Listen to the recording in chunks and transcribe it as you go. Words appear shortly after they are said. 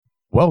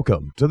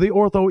Welcome to the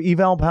Ortho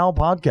Eval Pal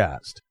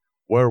podcast,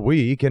 where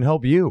we can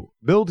help you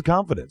build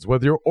confidence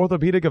with your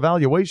orthopedic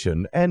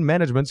evaluation and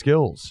management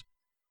skills.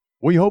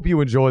 We hope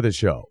you enjoy the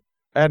show.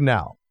 And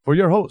now, for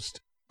your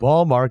host,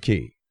 Paul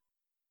Marquis.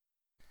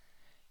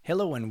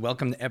 Hello and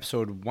welcome to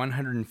episode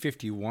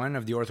 151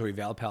 of the Ortho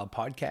Eval Pal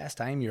podcast.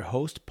 I am your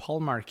host,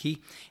 Paul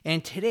Marquis,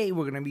 and today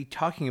we're going to be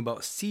talking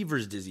about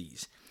Sever's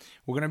disease.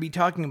 We're going to be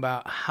talking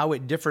about how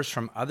it differs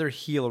from other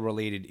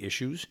heel-related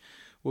issues.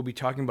 We'll be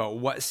talking about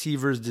what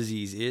Sever's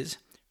disease is,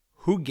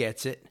 who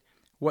gets it,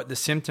 what the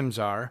symptoms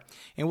are,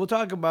 and we'll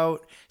talk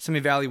about some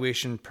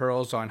evaluation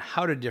pearls on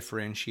how to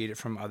differentiate it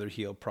from other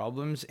heel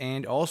problems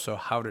and also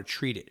how to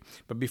treat it.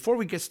 But before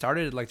we get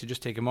started, I'd like to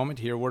just take a moment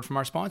to hear a word from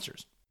our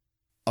sponsors.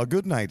 A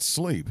good night's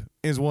sleep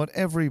is what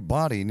every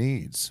body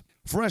needs.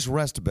 Fresh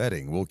Rest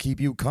Bedding will keep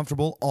you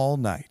comfortable all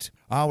night.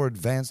 Our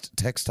advanced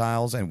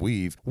textiles and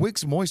weave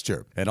wicks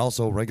moisture and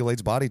also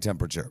regulates body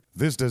temperature.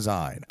 This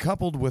design,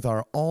 coupled with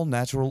our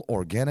all-natural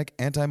organic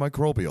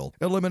antimicrobial,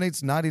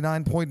 eliminates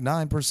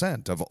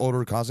 99.9% of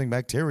odor-causing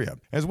bacteria,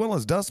 as well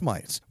as dust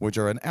mites, which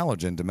are an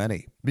allergen to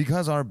many.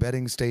 Because our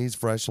bedding stays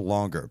fresh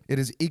longer, it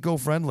is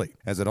eco-friendly,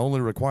 as it only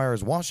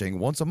requires washing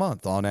once a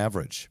month on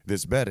average.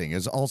 This bedding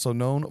is also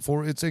known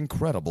for its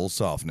incredible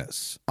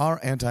softness. Our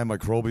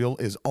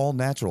antimicrobial is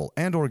all-natural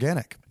and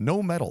organic.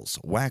 No metals,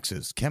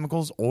 waxes,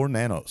 chemicals, or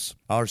nanos.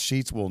 Our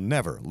sheets will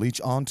never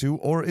leach onto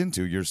or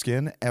into your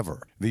skin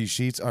ever. These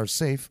sheets are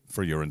safe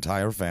for your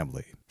entire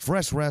family.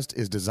 Fresh Rest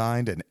is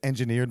designed and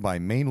engineered by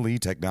Main Lee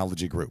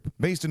Technology Group,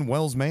 based in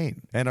Wells,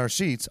 Maine, and our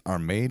sheets are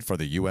made for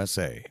the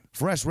USA.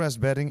 Fresh Rest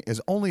Bedding is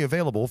only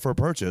available for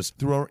purchase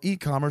through our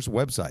e-commerce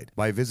website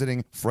by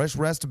visiting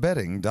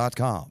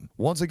FreshRestBedding.com.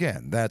 Once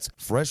again, that's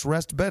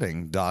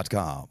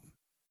FreshRestBedding.com.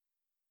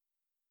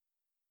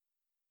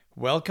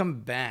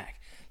 Welcome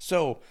back.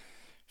 So,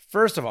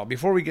 first of all,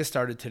 before we get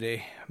started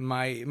today,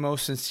 my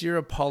most sincere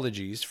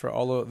apologies for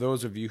all of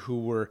those of you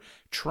who were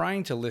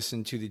trying to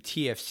listen to the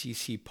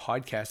TFCC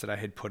podcast that I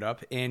had put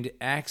up and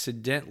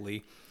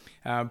accidentally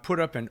put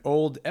up an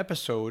old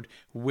episode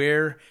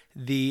where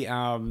the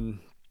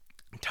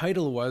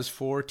title was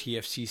for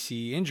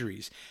TFCC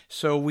injuries.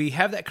 So we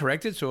have that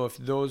corrected. So if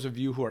those of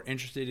you who are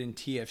interested in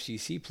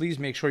TFCC, please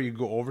make sure you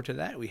go over to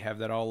that. We have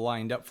that all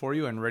lined up for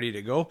you and ready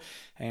to go.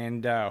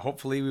 And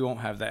hopefully we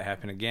won't have that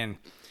happen again.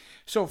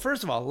 So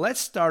first of all, let's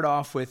start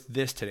off with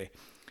this today.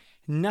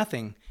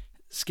 Nothing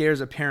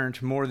scares a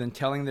parent more than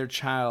telling their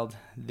child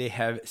they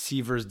have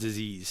Sever's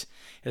disease.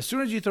 As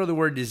soon as you throw the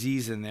word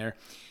disease in there,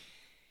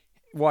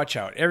 watch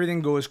out.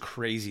 Everything goes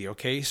crazy,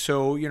 okay?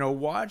 So,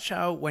 watch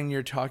out when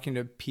you're talking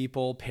to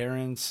people,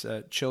 parents,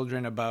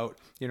 children about,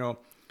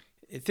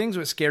 things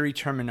with scary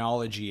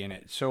terminology in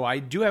it. So I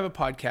do have a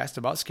podcast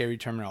about scary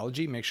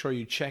terminology. Make sure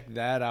you check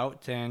that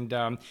out.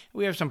 And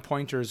we have some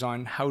pointers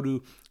on how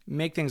to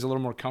make things a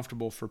little more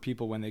comfortable for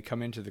people when they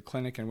come into the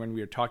clinic and when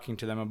we are talking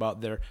to them about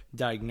their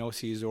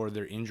diagnoses or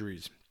their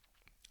injuries.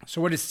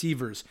 So what is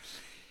Sever's?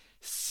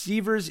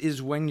 Sever's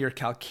is when your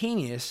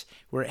calcaneus,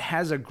 where it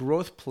has a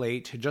growth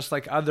plate, just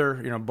like other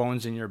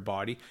bones in your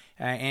body,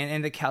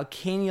 and the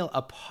calcaneal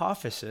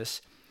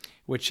apophysis,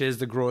 which is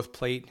the growth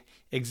plate,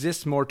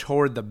 exists more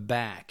toward the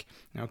back.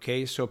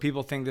 Okay, so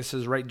people think this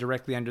is right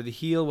directly under the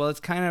heel. Well, it's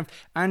kind of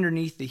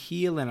underneath the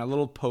heel and a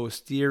little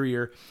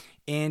posterior.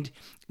 And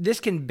this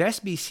can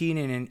best be seen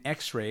in an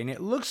x-ray, and it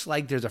looks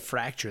like there's a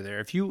fracture there.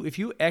 If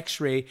you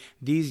x-ray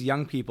these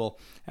young people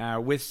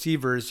with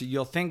Sever's,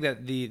 you'll think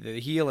that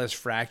the heel is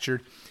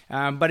fractured,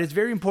 but it's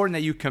very important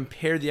that you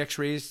compare the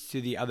x-rays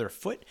to the other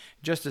foot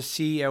just to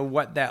see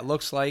what that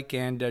looks like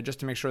and just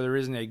to make sure there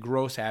isn't a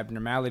gross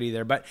abnormality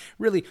there. But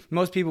really,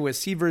 most people with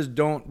Sever's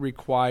don't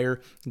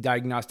require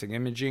diagnostic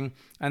imaging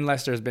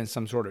unless there's been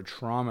some sort of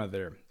trauma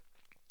there.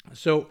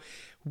 So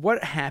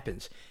what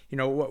happens?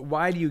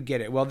 Why do you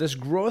get it? Well, this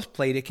growth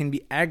plate, it can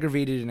be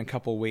aggravated in a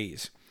couple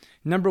ways.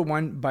 Number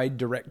one, by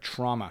direct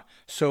trauma.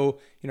 So,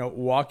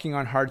 walking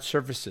on hard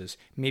surfaces,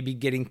 maybe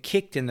getting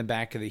kicked in the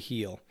back of the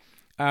heel.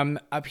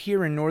 Up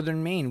here in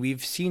northern Maine,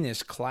 we've seen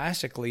this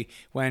classically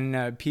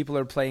when people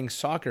are playing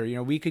soccer.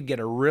 We could get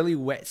a really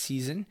wet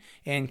season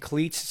and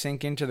cleats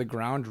sink into the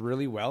ground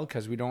really well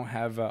because we don't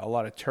have a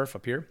lot of turf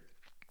up here.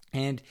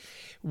 And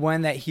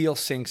when that heel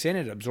sinks in,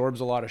 it absorbs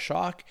a lot of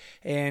shock,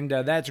 and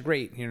that's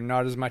great.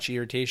 Not as much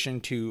irritation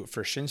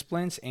for shin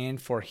splints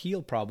and for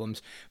heel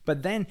problems.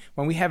 But then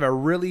when we have a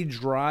really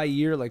dry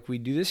year like we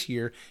do this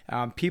year,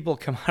 people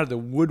come out of the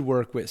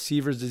woodwork with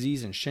Sever's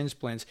disease and shin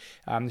splints.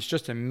 It's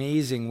just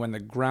amazing when the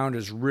ground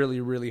is really,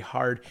 really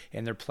hard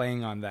and they're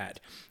playing on that.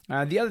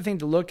 The other thing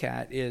to look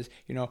at is,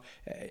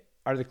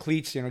 are the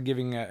cleats,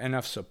 giving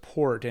enough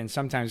support? And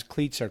sometimes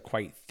cleats are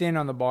quite thin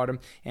on the bottom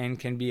and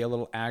can be a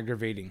little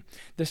aggravating.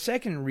 The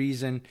second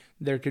reason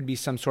there could be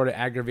some sort of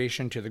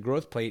aggravation to the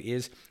growth plate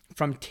is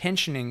from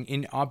tensioning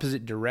in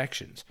opposite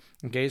directions.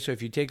 Okay, so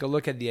if you take a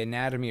look at the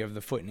anatomy of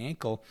the foot and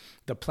ankle,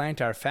 the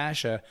plantar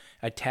fascia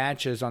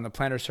attaches on the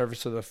plantar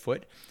surface of the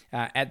foot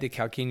at the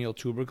calcaneal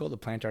tubercle, the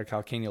plantar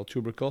calcaneal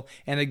tubercle,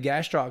 and the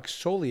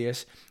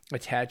gastrocsoleus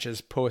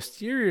attaches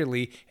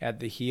posteriorly at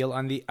the heel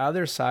on the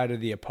other side of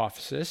the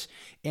apophysis.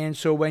 And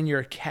so when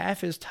your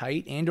calf is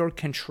tight and or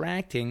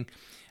contracting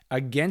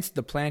against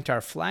the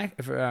plantar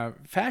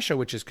fascia,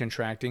 which is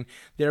contracting,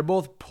 they're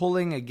both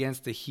pulling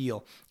against the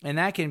heel. And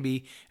that can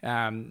be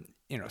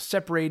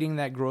separating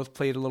that growth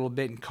plate a little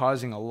bit and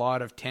causing a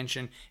lot of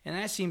tension. And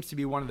that seems to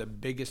be one of the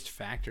biggest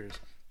factors.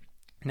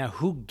 Now,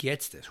 who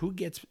gets this? Who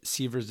gets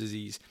Seaver's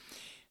disease?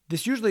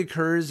 This usually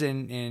occurs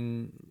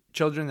in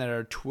children that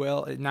are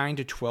 9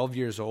 to 12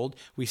 years old.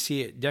 We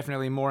see it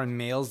definitely more in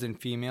males than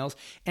females.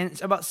 And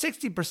it's about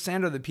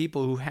 60% of the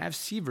people who have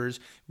Seaver's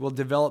will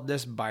develop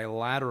this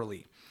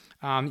bilaterally.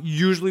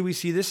 Usually we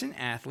see this in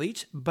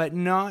athletes, but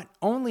not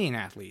only in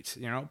athletes.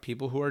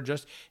 People who are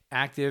just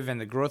active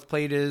and the growth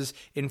plate is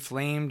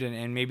inflamed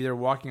and maybe they're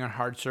walking on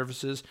hard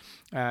surfaces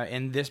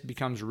and this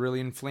becomes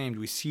really inflamed.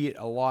 We see it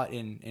a lot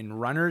in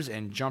runners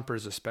and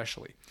jumpers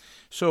especially.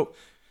 So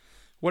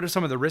what are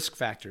some of the risk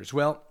factors?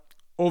 Well,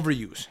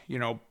 overuse.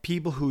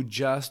 People who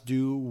just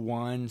do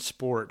one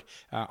sport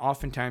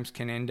oftentimes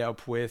can end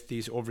up with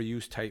these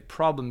overuse type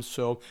problems.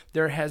 So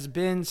there has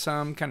been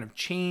some kind of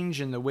change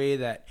in the way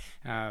that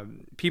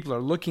people are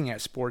looking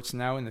at sports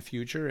now in the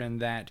future, and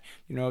that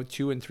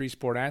 2 and 3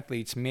 sport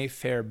athletes may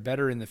fare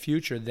better in the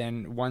future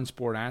than one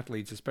sport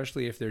athletes,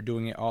 especially if they're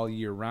doing it all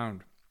year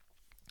round.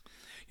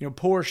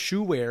 Poor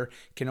shoe wear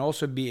can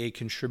also be a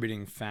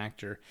contributing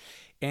factor.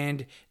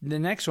 And the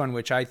next one,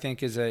 which I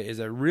think is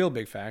a real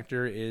big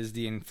factor, is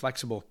the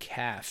inflexible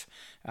calf.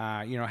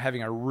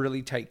 Having a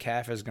really tight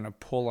calf is going to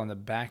pull on the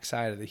back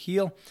side of the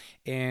heel,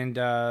 and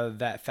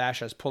that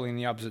fascia is pulling in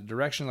the opposite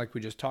direction, like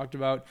we just talked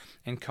about,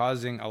 and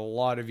causing a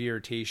lot of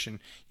irritation.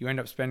 You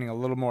end up spending a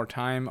little more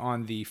time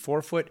on the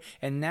forefoot,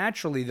 and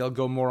naturally they'll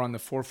go more on the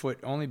forefoot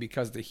only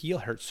because the heel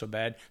hurts so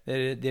bad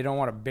that they don't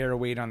want to bear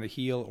weight on the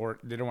heel, or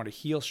they don't want to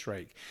heel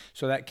strike.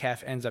 So that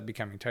calf ends up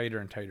becoming tighter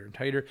and tighter and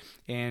tighter,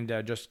 and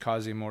just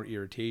causing more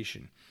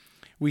irritation.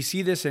 We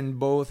see this in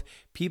both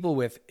people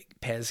with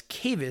pes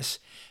cavus,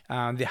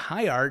 the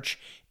high arch,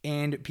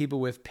 and people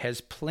with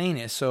pes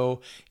planus. So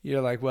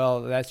you're like,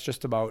 well, that's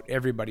just about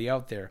everybody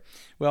out there.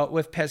 Well,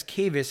 with pes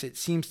cavus, it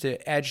seems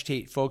to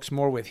agitate folks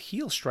more with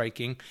heel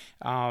striking.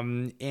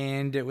 And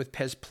with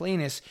pes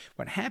planus,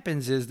 what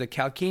happens is the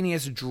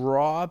calcaneus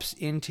drops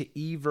into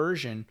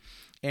eversion.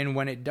 And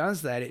when it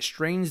does that, it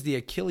strains the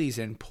Achilles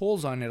and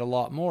pulls on it a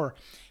lot more.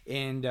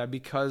 And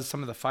because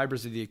some of the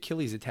fibers of the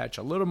Achilles attach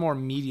a little more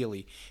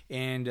medially,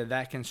 and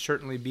that can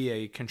certainly be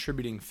a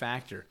contributing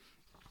factor.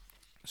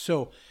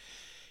 So,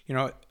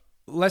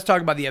 let's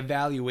talk about the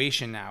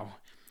evaluation now.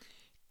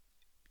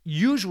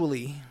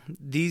 Usually,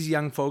 these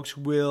young folks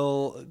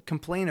will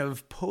complain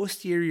of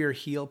posterior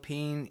heel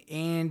pain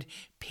and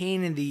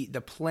pain in the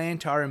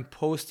plantar and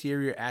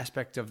posterior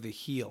aspect of the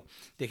heel.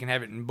 They can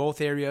have it in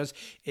both areas.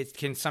 It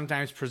can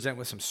sometimes present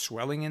with some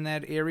swelling in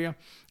that area,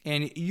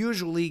 and it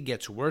usually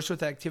gets worse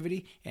with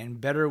activity and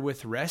better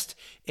with rest.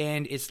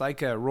 And it's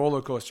like a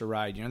roller coaster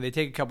ride. They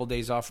take a couple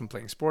days off from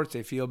playing sports,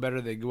 they feel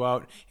better, they go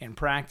out and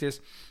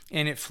practice,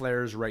 and it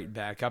flares right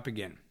back up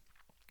again.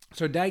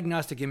 So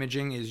diagnostic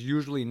imaging is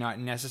usually not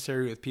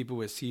necessary with people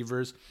with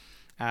Seaver's,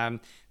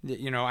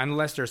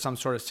 unless there's some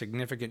sort of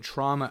significant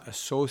trauma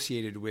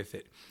associated with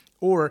it,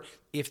 or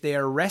if they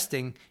are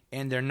resting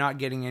and they're not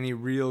getting any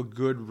real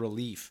good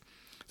relief.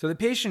 So the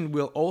patient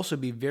will also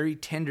be very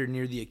tender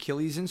near the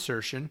Achilles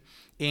insertion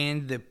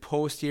and the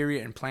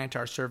posterior and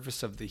plantar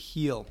surface of the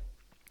heel.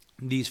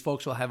 These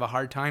folks will have a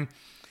hard time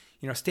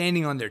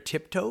standing on their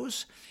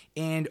tiptoes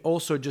and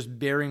also just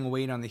bearing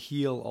weight on the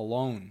heel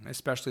alone,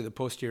 especially the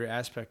posterior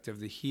aspect of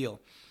the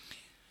heel.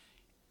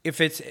 If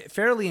it's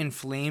fairly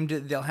inflamed,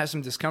 they'll have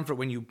some discomfort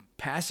when you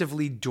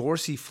passively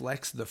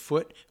dorsiflex the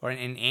foot or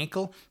an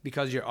ankle,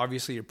 because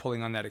you're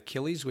pulling on that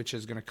Achilles, which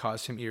is going to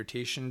cause some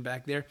irritation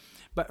back there.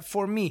 But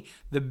for me,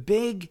 the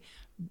big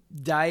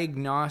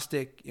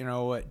diagnostic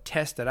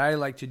test that I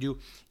like to do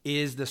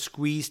is the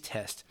squeeze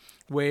test,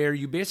 where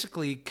you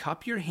basically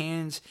cup your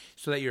hands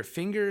so that your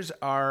fingers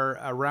are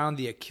around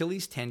the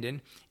Achilles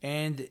tendon,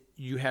 and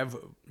you have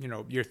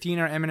your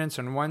thenar eminence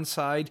on one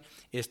side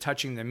is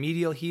touching the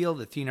medial heel,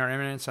 the thenar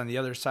eminence on the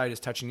other side is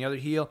touching the other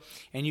heel,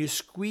 and you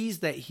squeeze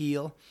that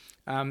heel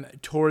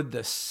toward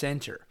the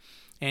center.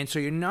 And so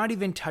you're not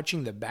even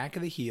touching the back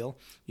of the heel,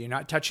 you're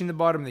not touching the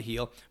bottom of the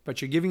heel,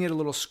 but you're giving it a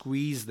little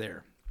squeeze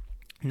there.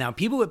 Now,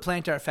 people with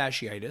plantar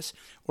fasciitis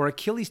or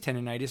Achilles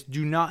tendonitis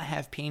do not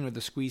have pain with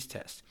the squeeze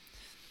test.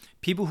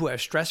 People who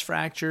have stress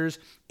fractures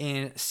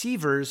and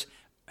Seaver's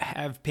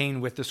have pain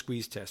with the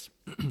squeeze test.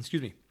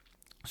 Excuse me.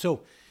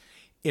 So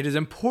it is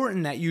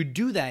important that you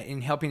do that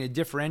in helping to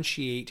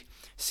differentiate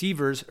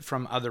severs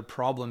from other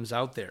problems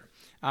out there.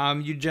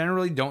 You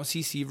generally don't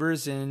see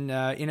severs in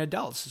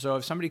adults. So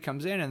if somebody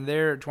comes in and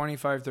they're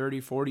 25, 30,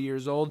 40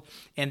 years old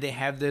and they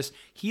have this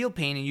heel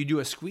pain and you do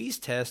a squeeze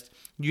test,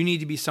 you need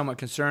to be somewhat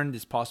concerned.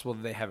 It's possible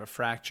that they have a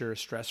fracture, a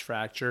stress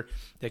fracture.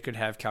 They could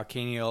have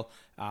calcaneal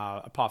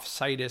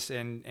apophysitis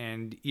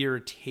and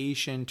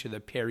irritation to the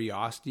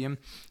periosteum.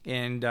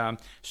 And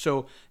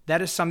so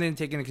that is something to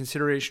take into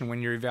consideration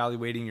when you're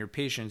evaluating your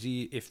patients,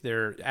 if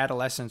they're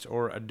adolescents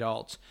or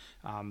adults.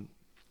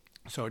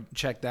 So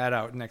check that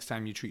out next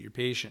time you treat your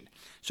patient.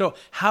 So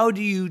how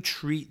do you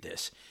treat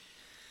this?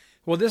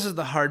 Well, this is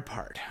the hard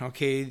part,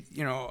 okay?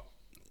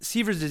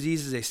 Seaver's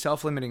disease is a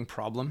self-limiting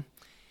problem,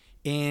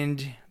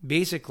 and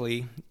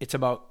basically it's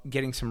about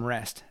getting some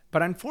rest.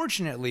 But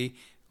unfortunately,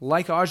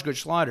 like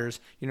Osgood-Schlatter's,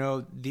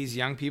 these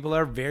young people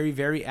are very,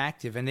 very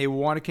active, and they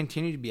want to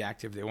continue to be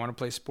active. They want to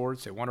play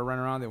sports. They want to run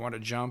around. They want to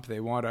jump.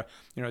 They want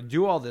to,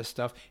 do all this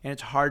stuff, and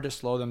it's hard to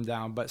slow them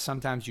down, but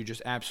sometimes you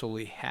just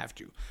absolutely have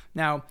to.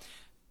 Now,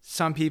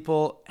 some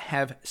people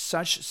have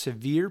such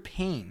severe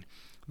pain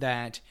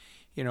that,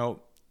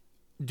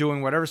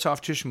 doing whatever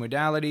soft tissue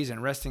modalities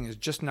and resting is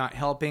just not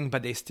helping,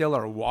 but they still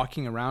are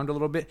walking around a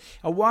little bit.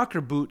 A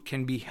walker boot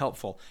can be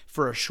helpful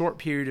for a short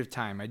period of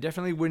time. I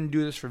definitely wouldn't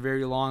do this for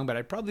very long, but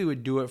I probably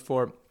would do it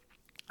for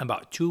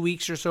about 2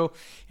 weeks or so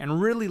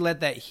and really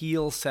let that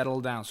heel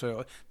settle down.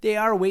 So they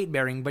are weight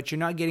bearing, but you're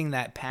not getting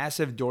that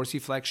passive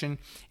dorsiflexion,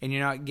 and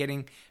you're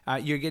getting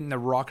the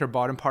rocker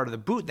bottom part of the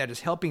boot that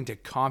is helping to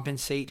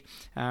compensate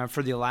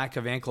for the lack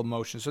of ankle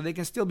motion. So they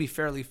can still be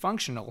fairly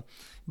functional,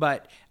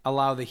 but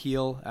allow the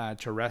heel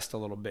to rest a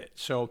little bit.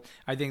 So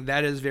I think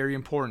that is very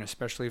important,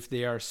 especially if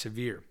they are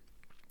severe.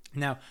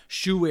 Now,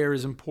 shoe wear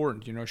is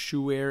important,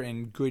 shoe wear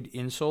and good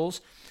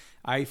insoles.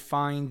 I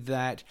find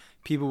that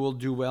people will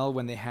do well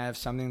when they have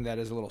something that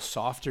is a little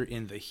softer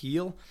in the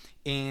heel,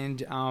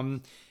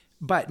 and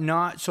but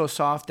not so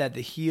soft that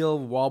the heel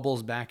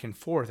wobbles back and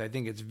forth. I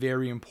think it's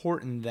very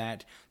important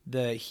that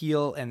the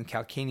heel and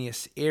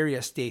calcaneus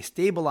area stay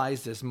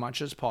stabilized as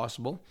much as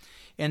possible.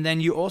 And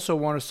then you also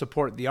want to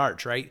support the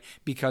arch, right?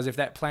 Because if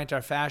that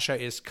plantar fascia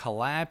is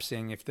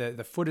collapsing, if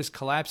the foot is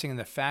collapsing and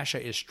the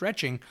fascia is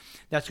stretching,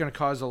 that's going to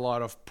cause a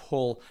lot of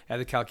pull at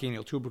the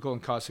calcaneal tubercle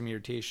and cause some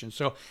irritation.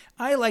 So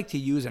I like to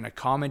use an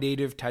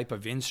accommodative type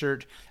of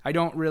insert. I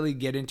don't really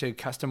get into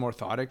custom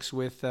orthotics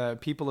with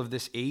people of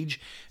this age,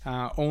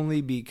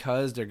 only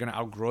because they're going to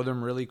outgrow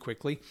them really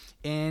quickly.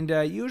 And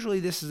usually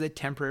this is a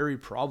temporary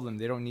problem.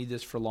 They don't need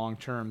this for long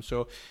term.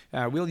 So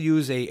we'll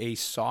use a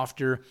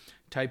softer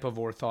type of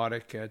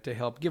orthotic to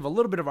help give a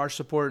little bit of arch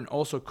support and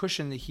also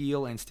cushion the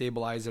heel and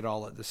stabilize it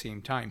all at the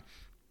same time.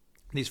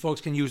 These folks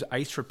can use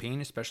ice for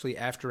pain, especially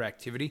after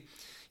activity.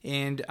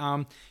 And,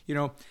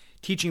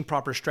 teaching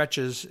proper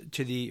stretches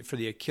for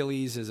the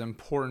Achilles is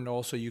important.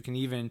 Also, you can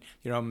even,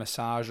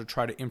 massage or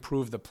try to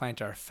improve the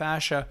plantar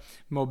fascia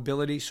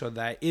mobility so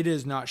that it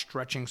is not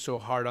stretching so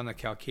hard on the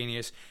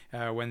calcaneus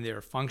when they're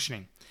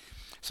functioning.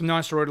 Some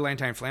non-steroidal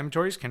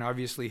anti-inflammatories can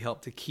obviously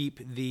help to keep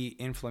the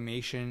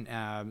inflammation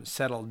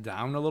settled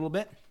down a little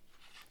bit.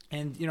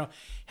 And,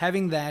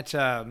 having that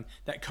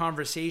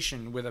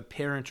conversation with a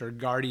parent or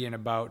guardian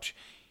about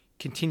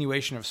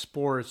continuation of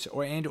sports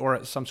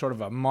or some sort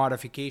of a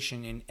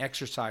modification in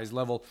exercise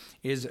level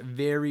is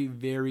very,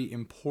 very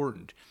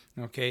important.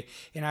 Okay.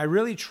 And I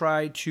really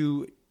try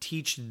to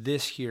teach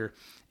this here.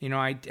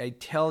 I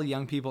tell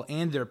young people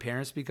and their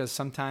parents, because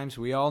sometimes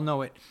we all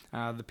know it,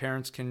 the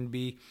parents can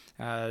be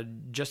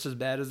just as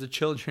bad as the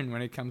children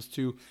when it comes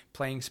to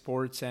playing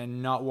sports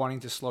and not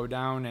wanting to slow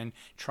down and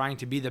trying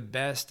to be the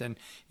best. And,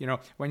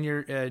 when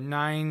you're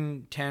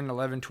 9, 10,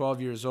 11,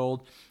 12 years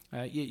old,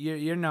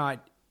 you're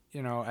not,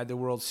 at the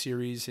World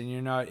Series, and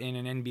you're not in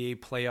an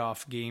NBA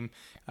playoff game.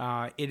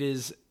 It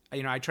is,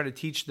 I try to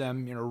teach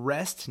them,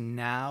 rest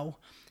now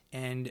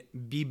and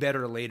be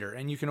better later.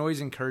 And you can always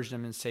encourage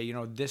them and say,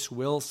 this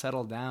will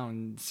settle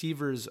down.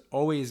 Severs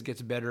always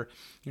gets better,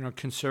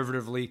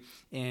 conservatively.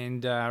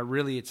 And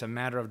really, it's a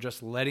matter of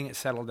just letting it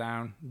settle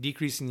down,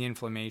 decreasing the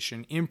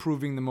inflammation,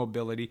 improving the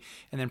mobility,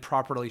 and then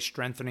properly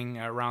strengthening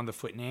around the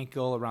foot and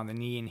ankle, around the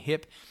knee and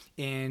hip,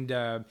 and,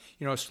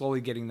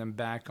 slowly getting them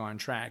back on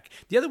track.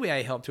 The other way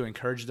I help to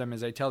encourage them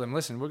is I tell them,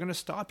 listen, we're going to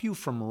stop you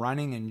from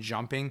running and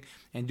jumping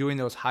and doing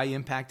those high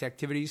impact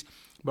activities,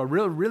 but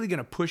really going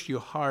to push you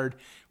hard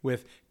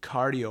with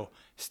cardio,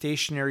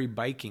 stationary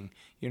biking.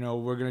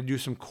 We're going to do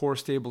some core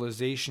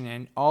stabilization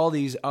and all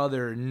these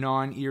other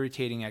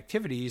non-irritating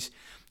activities,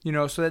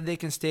 so that they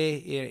can stay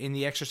in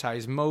the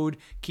exercise mode,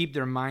 keep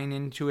their mind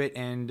into it,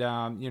 and,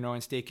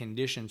 and stay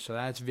conditioned. So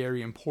that's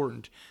very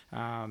important.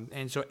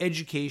 And so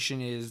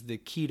education is the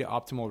key to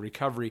optimal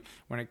recovery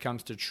when it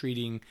comes to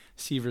treating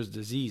Seaver's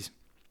disease.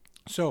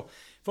 So,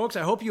 folks,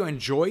 I hope you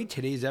enjoyed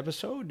today's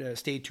episode.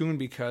 Stay tuned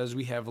because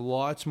we have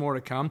lots more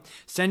to come.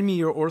 Send me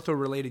your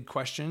ortho-related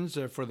questions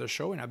for the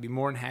show, and I'll be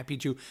more than happy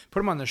to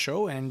put them on the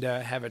show and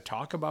have a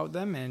talk about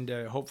them and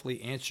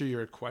hopefully answer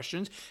your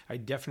questions. I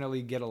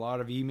definitely get a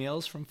lot of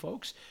emails from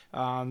folks,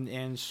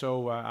 and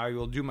so I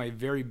will do my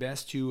very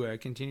best to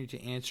continue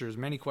to answer as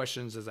many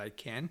questions as I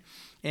can.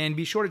 And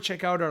be sure to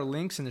check out our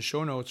links in the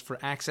show notes for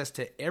access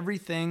to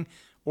everything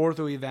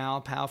Ortho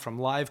Eval Pal, from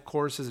live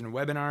courses and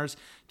webinars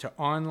to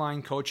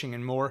online coaching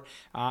and more.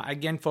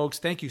 Again, folks,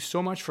 thank you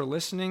so much for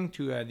listening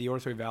to the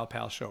Ortho Eval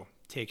Pal show.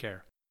 Take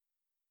care.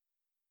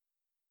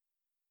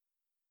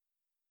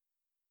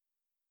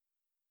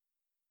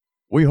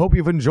 We hope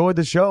you've enjoyed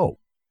the show.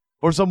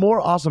 For some more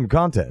awesome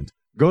content,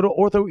 go to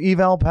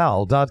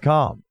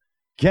orthoevalpal.com.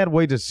 Can't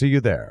wait to see you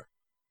there.